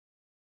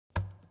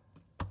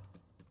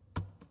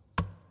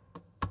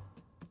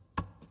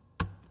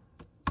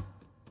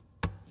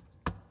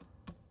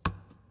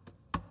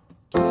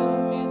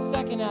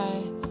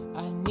and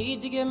I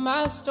need to get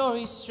my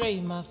story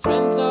straight. My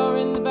friends are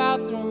in the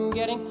bathroom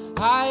getting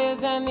higher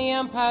than the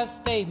Empire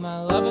State.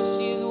 My lover,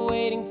 she's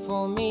waiting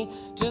for me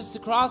just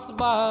across the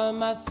bar.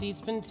 My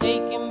seat's been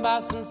taken by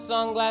some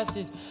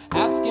sunglasses,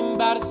 asking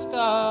about a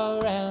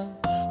scar. And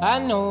I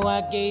know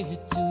I gave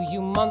it to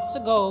you months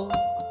ago.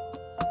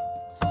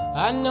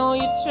 I know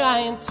you're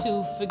trying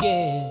to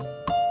forget,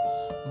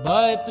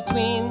 but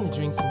between the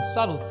drinks and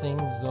subtle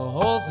things, the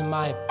holes in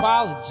my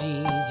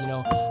apologies, you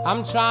know,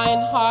 I'm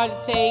trying hard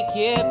to take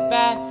it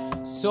back.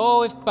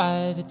 So if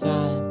by the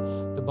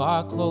time the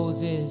bar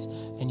closes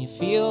and you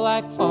feel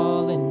like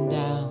falling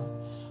down,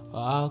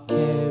 I'll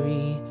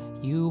carry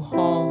you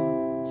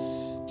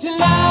home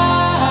tonight.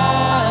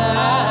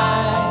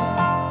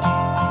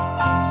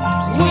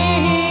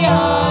 We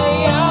are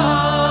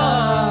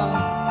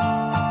young,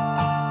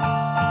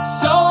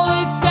 so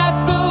let's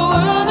set the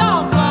world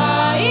on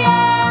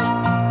fire.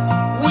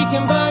 We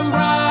can burn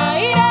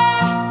brighter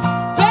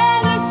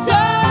than the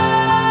sun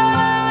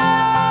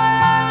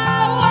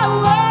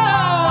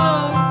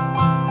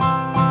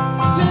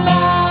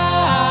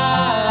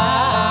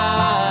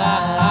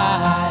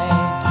tonight.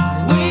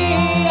 We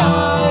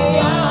are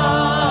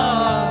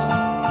young,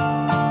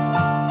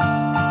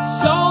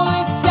 so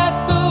let's set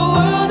the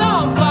world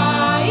on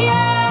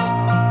fire.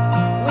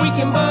 We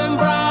can burn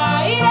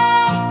brighter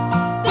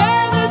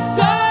than the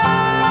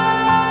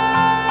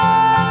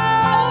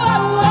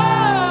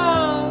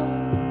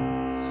sun.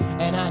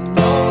 And I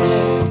know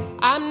that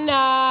I'm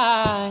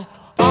not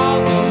all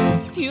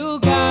that you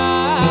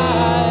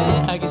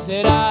got. I guess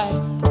that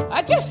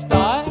I just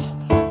thought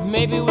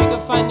maybe we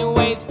could find new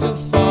ways to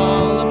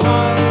fall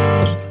apart.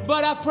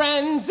 But our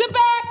friends are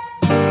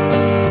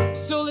back,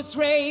 so let's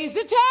raise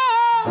a toast,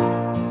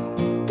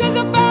 'cause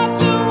I found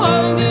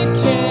someone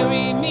to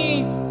carry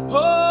me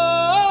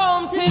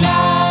home tonight.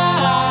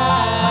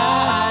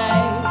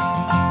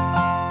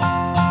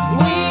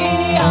 We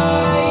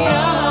are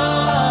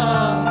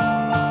young,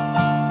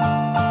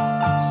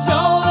 so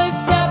let's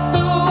set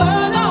the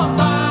world on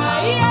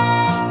fire.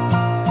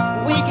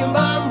 We can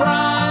burn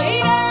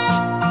brighter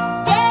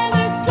than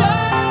the sun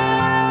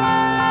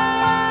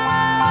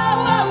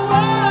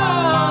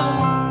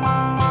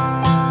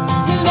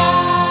tonight.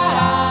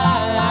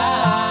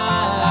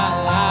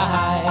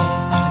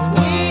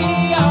 We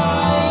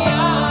are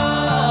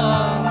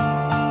young,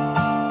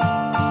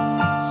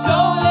 so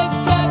let's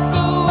set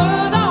the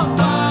world on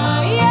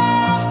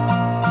fire.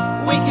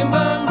 We can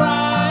burn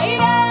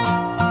brighter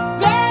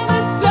than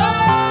the sun.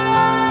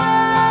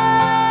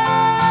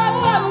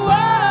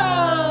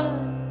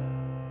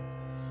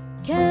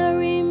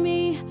 Carry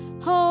me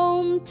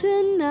home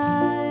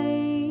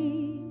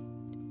tonight.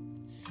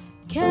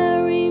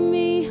 Carry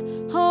me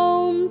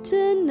home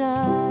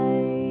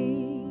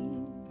tonight.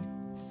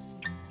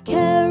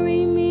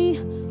 Carry me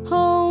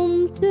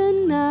home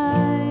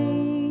tonight.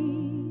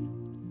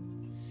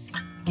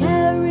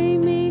 Carry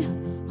me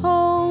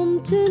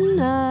home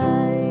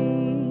tonight.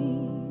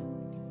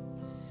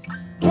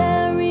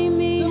 Carry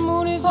me The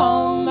moon is on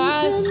home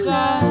my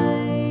side.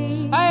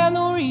 tonight. I have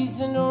no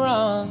reason to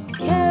run,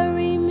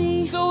 Carry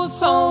me so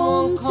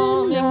someone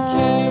come and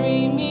tonight.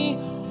 carry me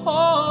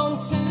home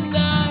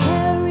tonight.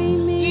 Carry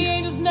me The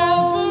angels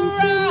never home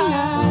ride,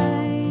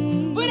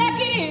 tonight. but I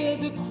can hear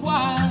the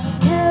choir.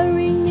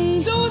 Carry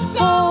me So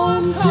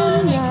someone home come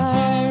and tonight.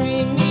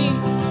 carry me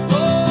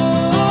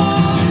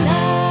home. Tonight.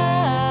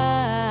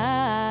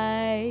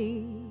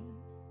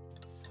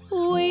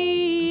 We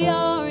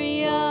are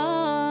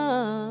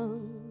young,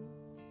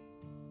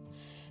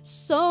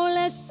 so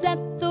let's set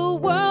the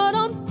world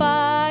on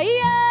fire.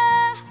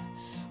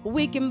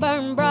 We can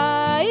burn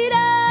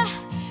brighter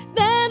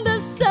than the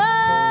sun.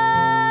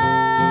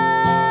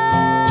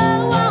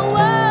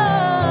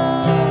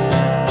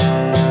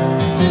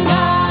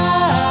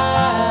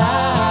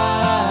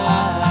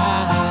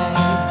 Tonight,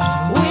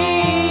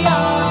 we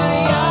are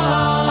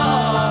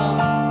young,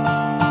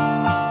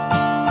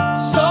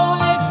 so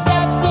let's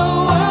set the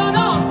world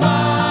on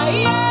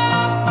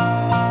fire.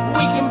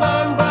 We can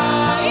burn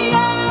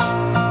brighter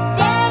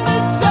than the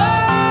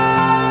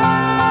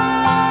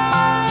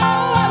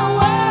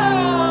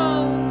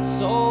sun.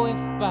 So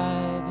if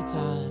by the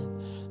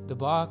time the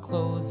bar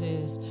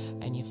closes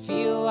and you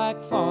feel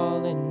like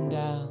falling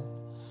down,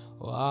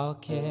 well, I'll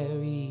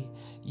carry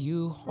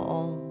you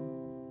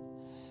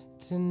home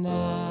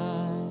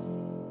tonight.